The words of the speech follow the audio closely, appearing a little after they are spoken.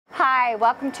Hi,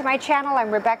 welcome to my channel. I'm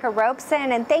Rebecca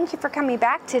Robeson, and thank you for coming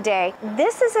back today.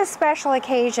 This is a special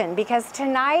occasion because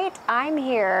tonight I'm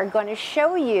here going to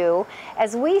show you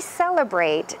as we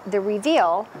celebrate the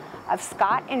reveal of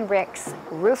Scott and Rick's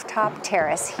rooftop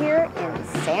terrace here in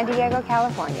San Diego,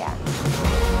 California.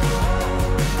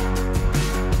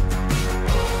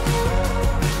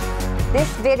 This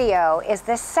video is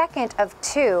the second of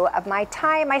two of my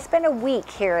time. I spent a week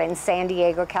here in San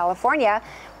Diego, California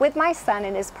with my son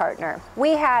and his partner.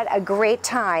 We had a great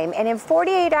time, and in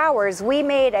 48 hours, we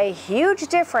made a huge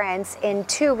difference in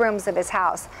 2 rooms of his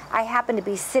house. I happen to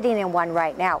be sitting in one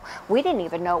right now. We didn't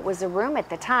even know it was a room at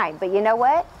the time, but you know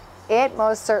what? It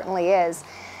most certainly is.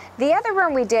 The other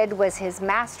room we did was his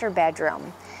master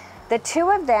bedroom. The two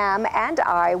of them and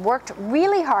I worked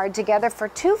really hard together for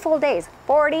 2 full days,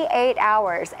 48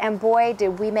 hours, and boy,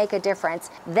 did we make a difference.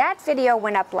 That video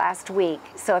went up last week,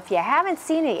 so if you haven't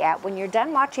seen it yet, when you're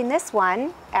done watching this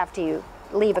one, after you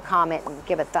leave a comment and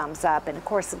give a thumbs up, and of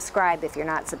course subscribe if you're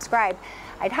not subscribed,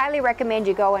 I'd highly recommend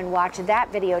you go and watch that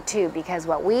video too, because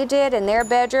what we did in their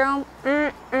bedroom,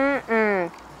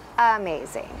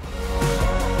 amazing.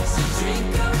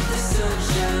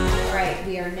 All right,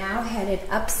 we are now headed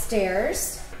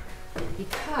upstairs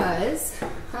because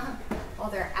all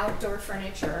their outdoor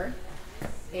furniture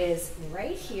is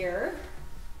right here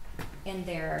in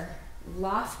their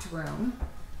loft room.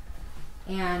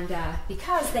 And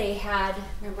because they had,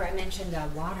 remember I mentioned a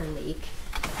water leak,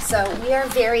 so we are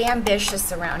very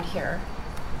ambitious around here.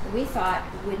 We thought,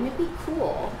 wouldn't it be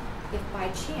cool if by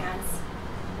chance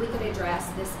we could address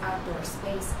this outdoor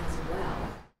space as well?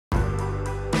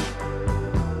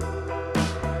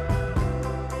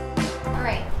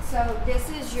 So this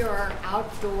is your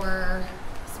outdoor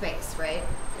space, right?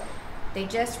 Yeah. They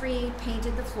just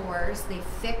repainted the floors. They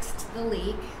fixed the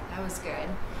leak. That was good.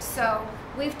 So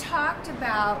we've talked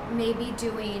about maybe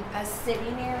doing a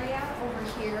sitting area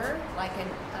over here, like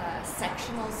a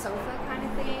sectional sofa kind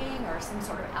of thing, or some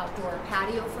sort of outdoor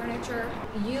patio furniture.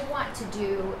 You want to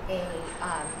do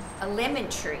a lemon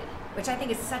tree, which I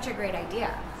think is such a great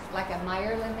idea. Like a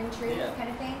Meyer lemon tree kind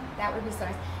of thing. That would be so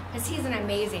nice. Because he's an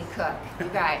amazing cook, you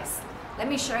guys. Let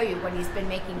me show you what he's been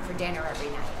making for dinner every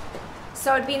night.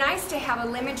 So it'd be nice to have a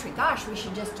lemon tree. Gosh, we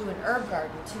should just do an herb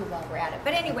garden too while we're at it.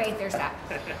 But anyway, there's that.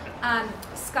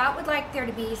 Scott would like there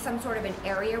to be some sort of an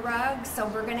area rug. So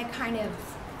we're gonna kind of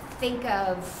think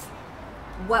of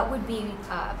what would be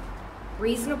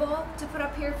reasonable to put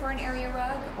up here for an area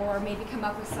rug, or maybe come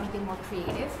up with something more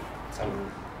creative.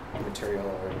 Some material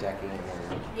or decking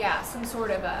or... Yeah, some sort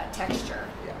of a texture.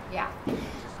 Yeah.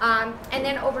 And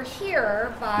then over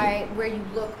here, by where you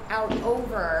look out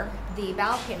over the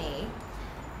balcony,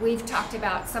 we've talked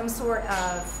about some sort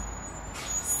of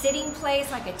sitting place,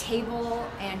 like a table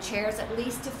and chairs, at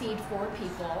least to feed 4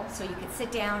 people, so you could sit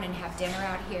down and have dinner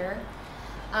out here.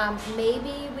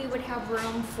 Maybe we would have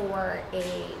room for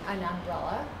an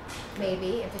umbrella,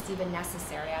 maybe, if it's even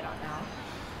necessary, I don't know.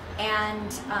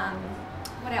 And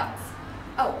what else?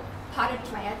 Oh, potted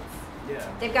plants. Yeah.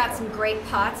 They've got some great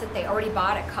pots that they already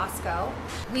bought at Costco.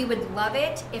 We would love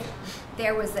it if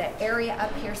there was an area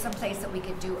up here someplace that we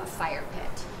could do a fire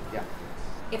pit. Yeah.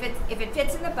 If it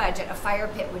fits in the budget, a fire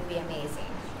pit would be amazing.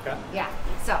 Okay. Yeah.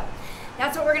 So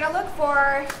that's what we're gonna look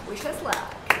for. Wish us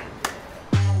luck.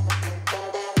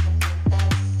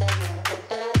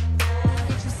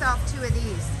 Get yourself 2 of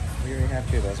these. We already have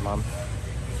 2 of those, Mom.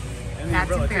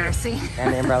 That's embarrassing.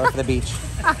 And the umbrella for the beach.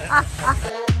 I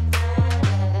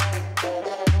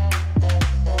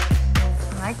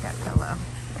like that pillow,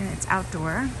 and it's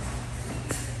outdoor.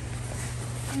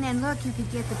 And then look, you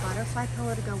could get the butterfly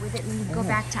pillow to go with it, and then you go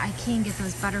back to IKEA and get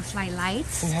those butterfly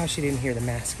lights. And how she didn't hear the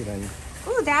masculine.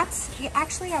 Ooh,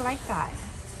 actually I like that.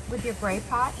 With your gray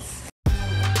pots.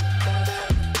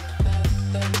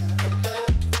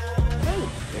 Hey,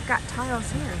 you've got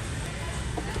tiles here.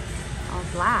 All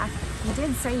black. You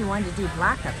did say you wanted to do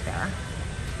black up there.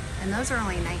 And those are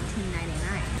only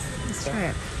 $19.99. Let's try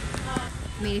it.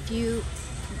 I mean, if you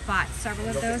bought several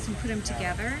of those and put them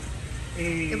together,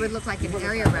 it would look like an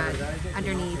area rug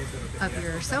underneath of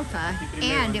your sofa,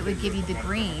 and it would give you the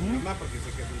green.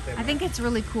 I think it's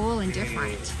really cool and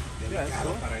different.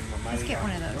 Let's get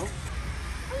one of those.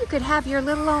 You could have your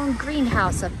little own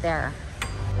greenhouse up there.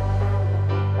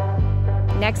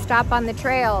 Next stop on the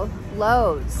trail,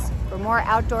 Lowe's, for more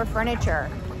outdoor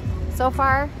furniture. So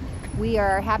far, we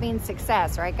are having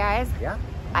success, right guys? Yeah.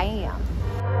 I am.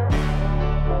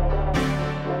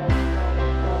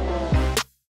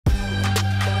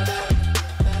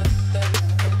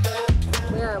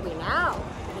 Where are we now?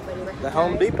 Anybody recognize? The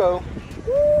Home Depot.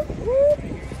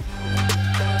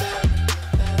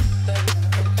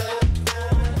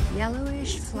 Yellow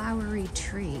flowery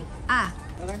tree. Ah,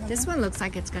 this one looks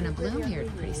like it's gonna bloom here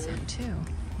pretty soon too,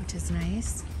 which is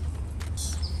nice.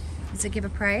 Does it give a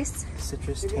price?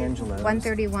 Citrus tangelos.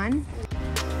 $131.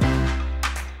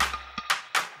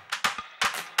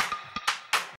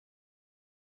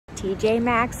 TJ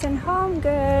Maxx and Home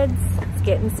Goods. It's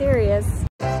getting serious.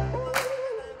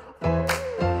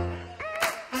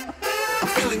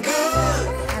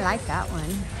 I like that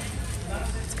one.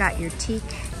 It's got your teak.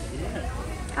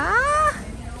 Ah,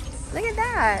 look at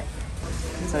that.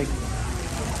 It's like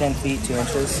 10 feet, 2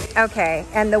 inches. Okay,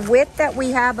 and the width that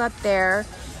we have up there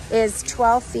is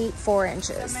 12 feet, 4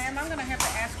 inches. Ma'am, I'm gonna have to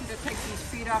ask you to take these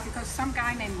feet off because some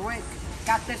guy named Rick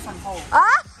got this one whole.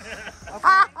 Ah!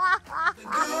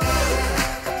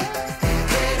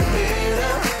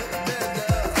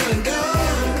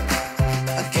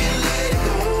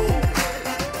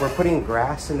 We're putting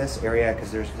grass in this area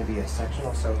because there's going to be a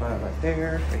sectional sofa right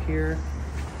there, right here.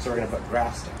 So we're going to put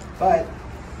grass down. But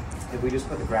if we just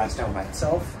put the grass down by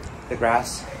itself, the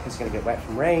grass is going to get wet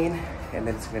from rain, and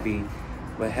then it's going to be,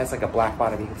 well, it has like a black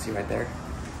bottom you can see right there.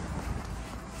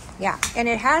 Yeah, and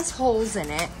it has holes in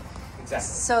it. Exactly.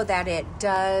 So that it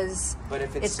does, But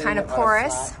if it's kind of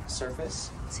porous. On a flat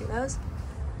surface, See those?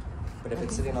 but if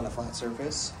it's sitting on the flat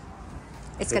surface,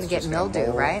 It's going to get just gonna mildew,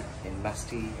 mold right? And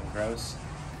musty and gross.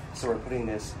 So we're putting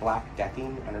this black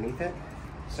decking underneath it,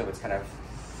 so it's kind of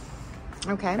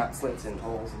Okay. got slits and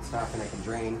holes and stuff, and it can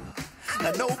drain.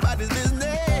 Nobody's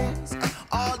business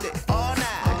all day, all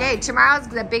night. Okay, tomorrow's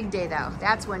the big day though.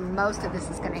 That's when most of this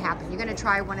is going to happen. You're going to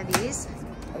try one of these.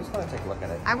 I just want to take a look at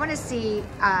it. I want to see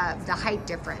the height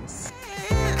difference.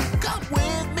 Come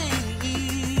with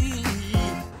me.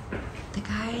 The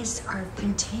guys are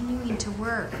continuing to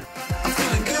work. I'm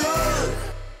feeling good.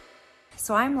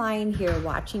 So I'm lying here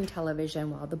watching television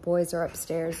while the boys are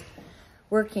upstairs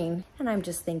working, and I'm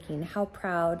just thinking how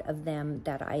proud of them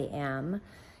that I am,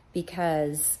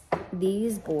 because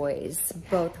these boys,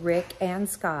 both Rick and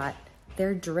Scott,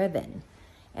 they're driven.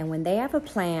 And when they have a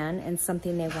plan and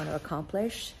something they want to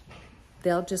accomplish,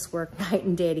 they'll just work night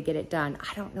and day to get it done.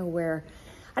 I don't know where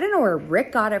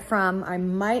Rick got it from. I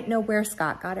might know where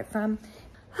Scott got it from.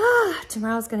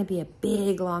 Tomorrow's going to be a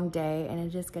big, long day, and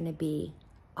it is going to be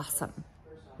awesome.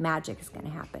 Magic is going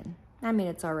to happen. I mean,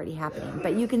 it's already happening,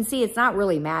 but you can see it's not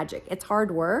really magic. It's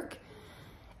hard work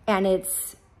and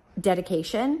it's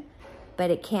dedication,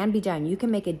 but it can be done. You can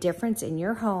make a difference in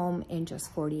your home in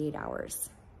just 48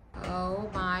 hours. Oh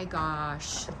my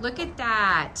gosh. Look at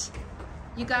that.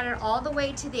 You got it all the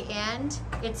way to the end.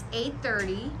 It's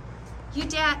 8:30.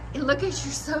 Look at, you're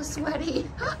so sweaty.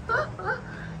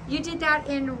 You did that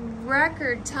in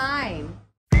record time.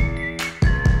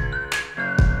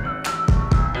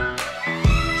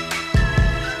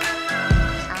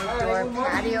 Outdoor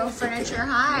patio furniture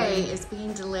high is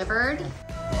being delivered.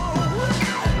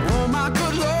 Oh my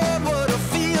good Lord, what a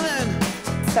feeling.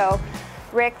 So,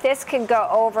 Rick, this can go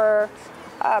over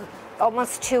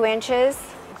almost 2 inches.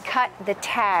 Cut the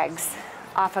tags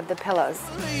off of the pillows.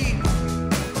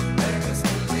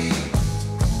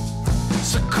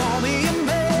 So call me a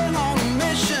man on a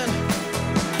mission.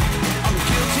 I'm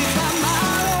guilty by my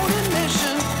own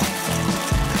admission.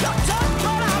 Locked up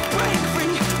but I break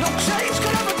free. No change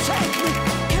could ever take me.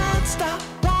 Can't stop,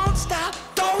 won't stop,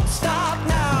 don't stop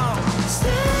now.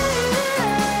 Stay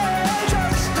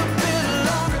just a bit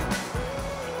longer.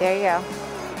 There you go.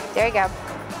 There you go.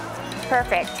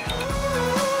 Perfect.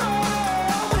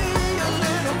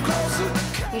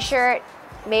 You sure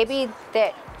maybe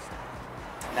that...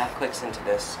 That clicks into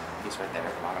this piece right there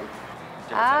at the bottom.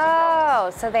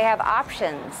 Oh, so they have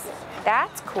options.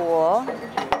 That's cool.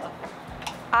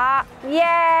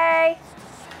 Yay!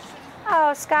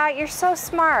 Oh, Scott, you're so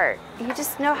smart. You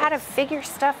just know how to figure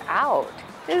stuff out.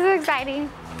 This is exciting.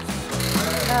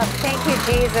 Oh, thank you,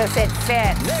 Jesus. It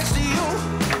fits. Next to you,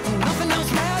 nothing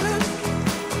else matters.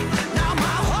 Now my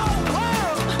whole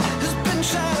world has been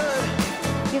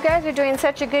shattered. You guys are doing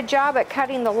such a good job at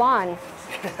cutting the lawn.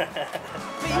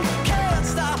 Can't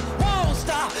stop, won't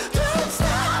stop, don't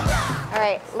stop now. All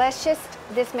right,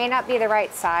 this may not be the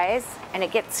right size, and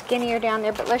it gets skinnier down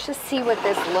there, but let's just see what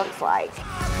this looks like. You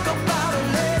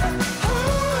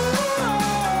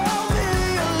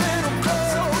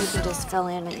can just fill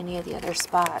in any of the other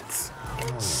spots.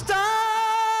 Stop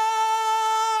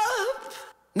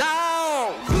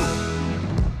now.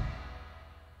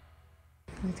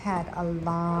 We've had a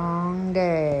long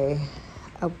day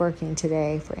of working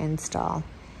today for install,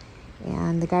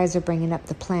 and the guys are bringing up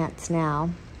the plants now.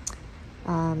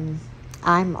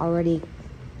 I'm already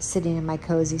sitting in my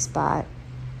cozy spot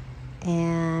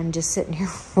and just sitting here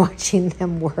watching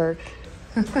them work.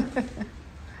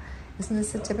 Isn't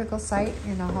this a typical site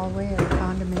in a hallway of a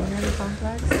condominium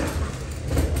complex?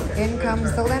 In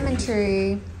comes the lemon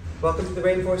tree. Welcome to the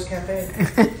Rainforest Cafe.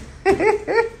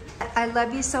 I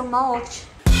love you so much.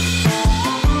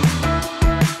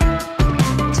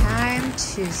 Time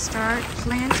to start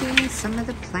planting some of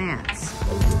the plants.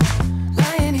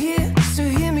 Lying here, so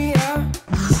hear me out.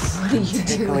 What are you doing?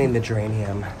 Tickling the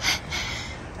geranium.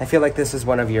 I feel like this is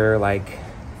one of your like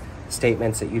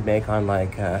statements that you'd make on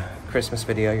like a Christmas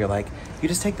video. You're like, you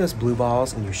just take those blue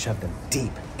balls and you shove them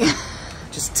deep.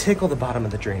 Just tickle the bottom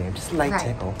of the geranium, just light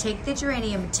tickle. Take the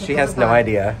geranium and tickle She has the no bottom.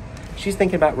 idea. She's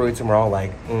thinking about roots and we're all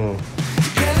like, Together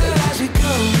as we go.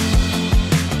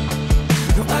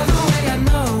 No other way I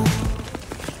know.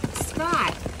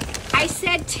 Scott, I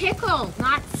said tickle,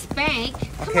 not spank.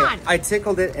 Come okay, on. I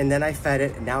tickled it and then I fed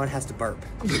it and now it has to burp.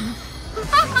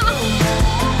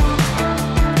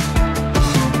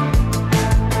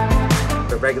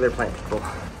 The regular plant people.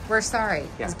 We're sorry,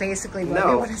 Yeah. is basically what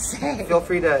we want to say. Feel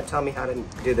free to tell me how to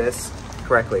do this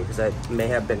correctly because I may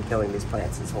have been killing these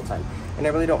plants this whole time. And I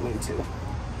really don't mean to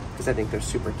because I think they're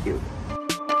super cute.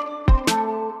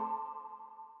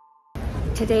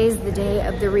 Today's the day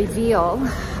of the reveal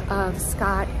of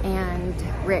Scott and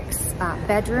Rick's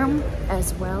bedroom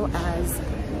as well as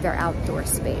their outdoor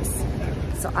space.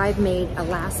 So I've made a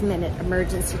last minute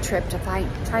emergency trip to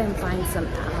try and find some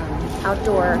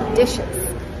outdoor dishes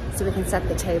so we can set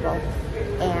the table.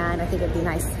 And I think it'd be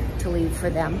nice to leave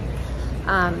for them.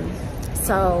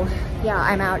 So yeah,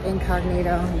 I'm out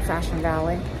incognito in Fashion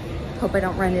Valley. Hope I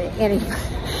don't run into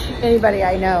anybody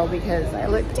I know because I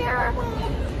look terrible.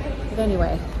 But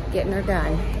anyway, getting her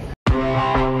done.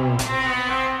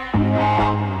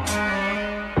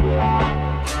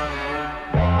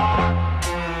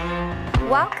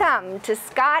 Welcome to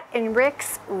Scott and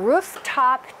Rick's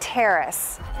rooftop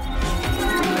terrace.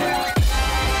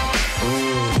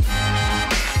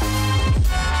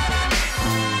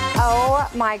 Oh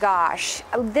my gosh.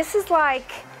 This is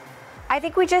like, I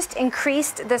think we just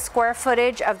increased the square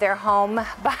footage of their home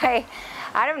by,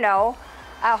 I don't know,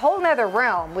 a whole nother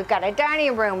room. We've got a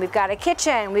dining room, we've got a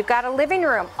kitchen, we've got a living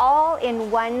room, all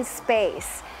in one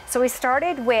space. So we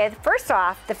started with, first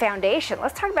off, the foundation.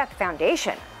 Let's talk about the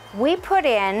foundation. We put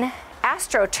in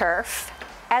AstroTurf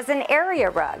as an area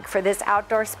rug for this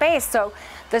outdoor space. So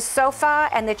the sofa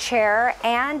and the chair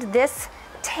and this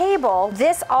table,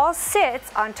 this all sits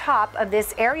on top of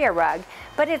this area rug,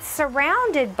 but it's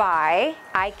surrounded by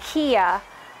IKEA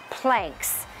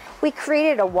planks. We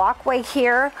created a walkway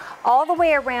here all the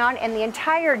way around and the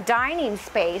entire dining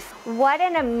space. What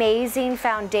an amazing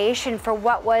foundation for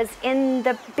what was in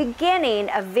the beginning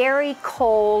a very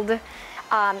cold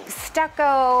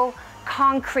stucco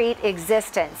concrete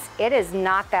existence. It is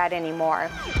not that anymore.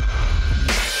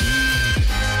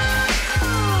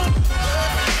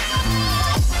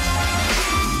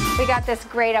 We got this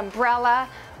great umbrella.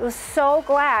 I was so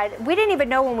glad. We didn't even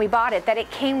know when we bought it that it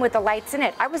came with the lights in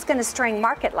it. I was gonna string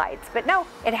market lights, but no,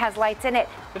 it has lights in it.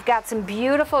 We've got some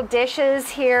beautiful dishes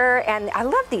here, and I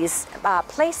love these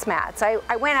placemats.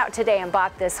 I went out today and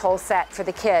bought this whole set for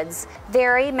the kids.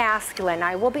 Very masculine.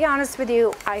 I will be honest with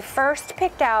you, I first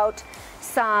picked out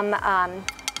some,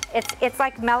 it's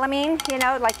like melamine, you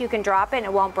know, like you can drop it and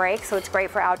it won't break, so it's great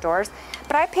for outdoors.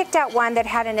 But I picked out one that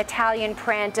had an Italian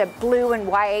print, a blue and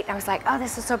white. I was like, oh,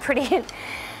 this is so pretty. And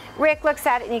Rick looks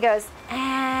at it and he goes,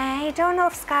 I don't know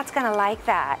if Scott's gonna like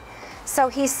that. So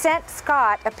he sent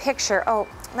Scott a picture. Oh,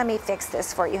 let me fix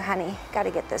this for you, honey.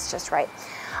 Gotta get this just right.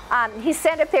 He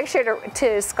sent a picture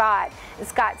to Scott, and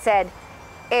Scott said,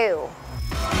 ew.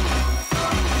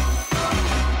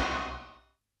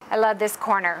 I love this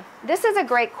corner. This is a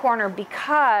great corner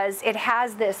because it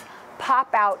has this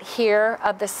pop out here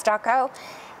of the stucco.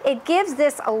 It gives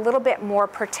this a little bit more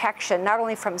protection, not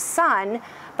only from sun,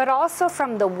 but also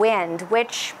from the wind,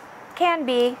 which can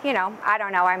be, you know, I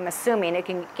don't know, I'm assuming it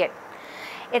can get,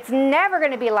 it's never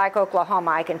gonna be like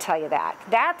Oklahoma, I can tell you that.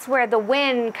 That's where the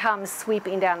wind comes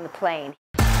sweeping down the plain.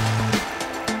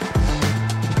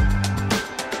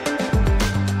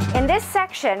 In this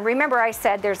section, remember I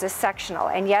said there's a sectional,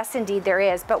 and yes, indeed there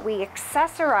is, but we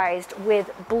accessorized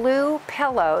with blue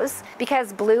pillows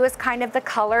because blue is kind of the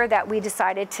color that we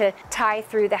decided to tie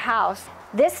through the house.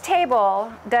 This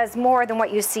table does more than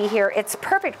what you see here. It's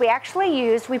perfect. We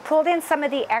pulled in some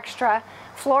of the extra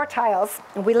floor tiles,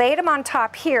 and we laid them on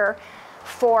top here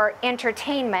for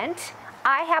entertainment.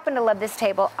 I happen to love this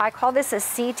table. I call this a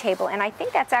C table, and I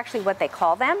think that's actually what they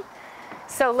call them.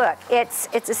 So look, it's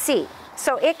a C.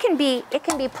 So it can be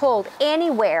pulled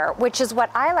anywhere, which is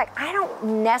what I like. I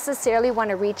don't necessarily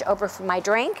want to reach over for my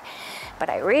drink, but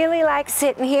I really like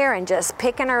sitting here and just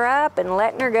picking her up and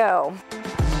letting her go.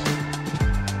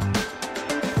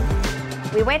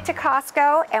 We went to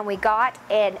Costco and we got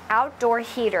an outdoor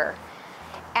heater.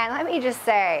 And let me just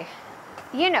say,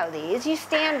 you know these, you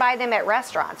stand by them at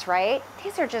restaurants, right?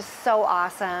 These are just so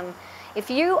awesome. If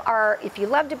you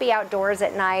love to be outdoors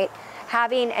at night,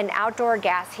 having an outdoor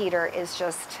gas heater is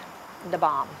just the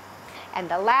bomb. And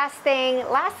the last thing,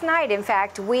 last night in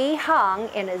fact, we hung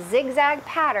in a zigzag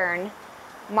pattern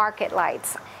market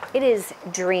lights. It is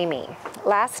dreamy.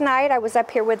 Last night I was up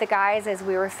here with the guys as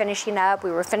we were finishing up.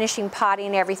 We were finishing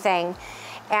potting everything.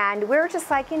 And we were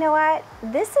just like, you know what?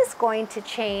 This is going to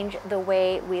change the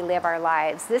way we live our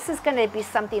lives. This is going to be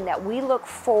something that we look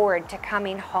forward to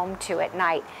coming home to at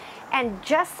night and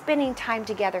just spending time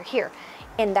together here.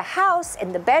 In the house,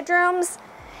 in the bedrooms,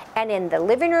 and in the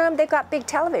living room, they've got big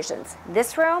televisions.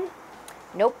 This room,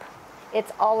 nope.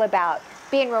 It's all about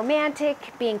being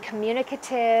romantic, being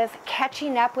communicative,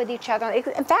 catching up with each other.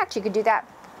 In fact, you could do that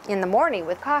in the morning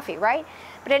with coffee, right?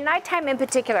 But at nighttime in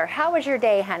particular, how was your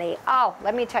day, honey? Oh,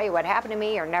 let me tell you what happened to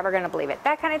me. You're never gonna believe it.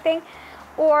 That kind of thing.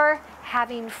 Or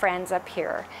having friends up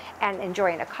here and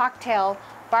enjoying a cocktail,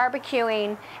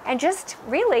 barbecuing, and just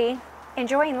really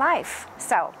enjoying life.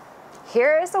 So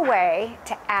here is a way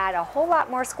to add a whole lot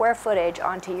more square footage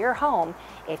onto your home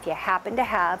if you happen to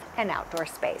have an outdoor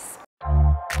space.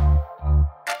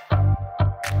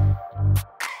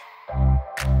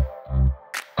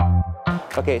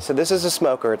 Okay, so this is a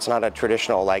smoker. It's not a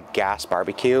traditional like gas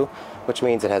barbecue, which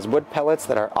means it has wood pellets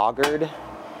that are augured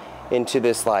into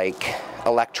this like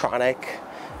electronic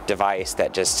device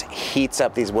that just heats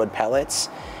up these wood pellets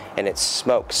and it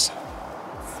smokes.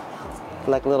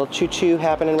 Like a little choo-choo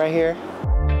happening right here.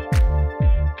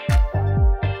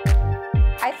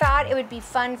 I thought it would be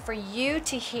fun for you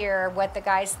to hear what the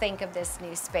guys think of this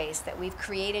new space that we've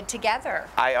created together.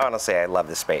 I love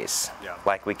this space. Yeah.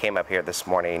 Like we came up here this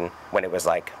morning when it was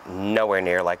like nowhere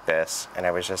near like this, and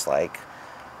I was just like,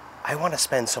 I want to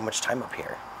spend so much time up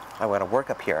here. I want to work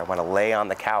up here. I want to lay on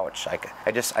the couch. I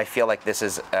feel like this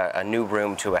is a new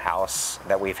room to a house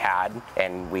that we've had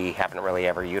and we haven't really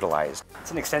ever utilized. It's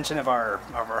an extension of our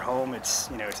home. It's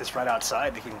it's just right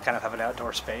outside. You can kind of have an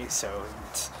outdoor space, so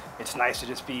it's nice to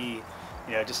just be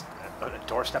just a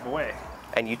doorstep away.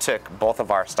 And you took both of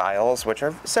our styles, which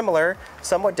are similar,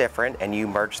 somewhat different, and you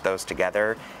merged those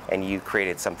together and you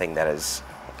created something that is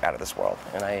out of this world.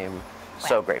 And I am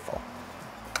so grateful.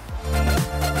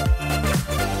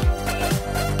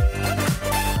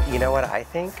 You know what I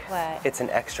think? What? It's an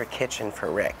extra kitchen for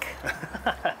Rick.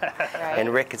 Right?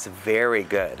 And Rick is very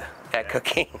good at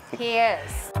cooking. He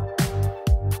is.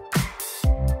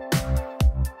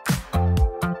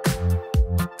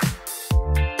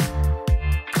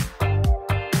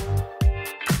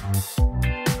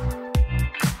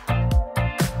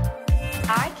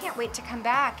 I can't wait to come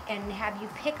back and have you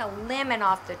pick a lemon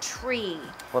off the tree.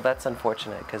 Well, that's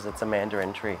unfortunate because it's a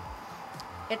mandarin tree.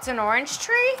 It's an orange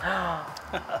tree?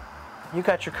 You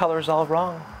got your colors all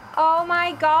wrong. Oh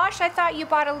my gosh, I thought you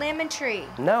bought a lemon tree.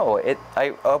 No,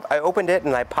 I opened it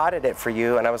and I potted it for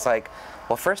you and I was like,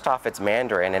 well, first off, it's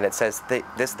mandarin and it says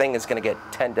this thing is gonna get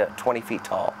 10 to 20 feet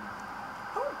tall.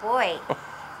 Oh boy.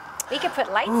 We could put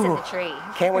lights in the tree.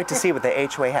 Can't wait to see what the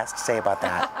HOA has to say about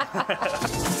that.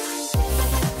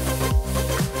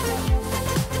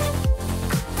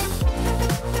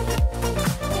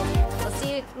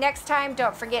 Next time,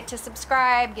 don't forget to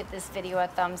subscribe, give this video a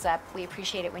thumbs up. We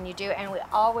appreciate it when you do, and we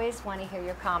always want to hear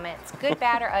your comments, good,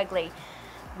 bad, or ugly.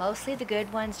 Mostly the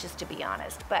good ones, just to be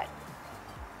honest, but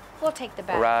we'll take the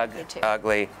bad. Rug, too.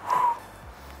 ugly.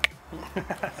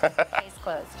 Case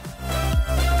closed.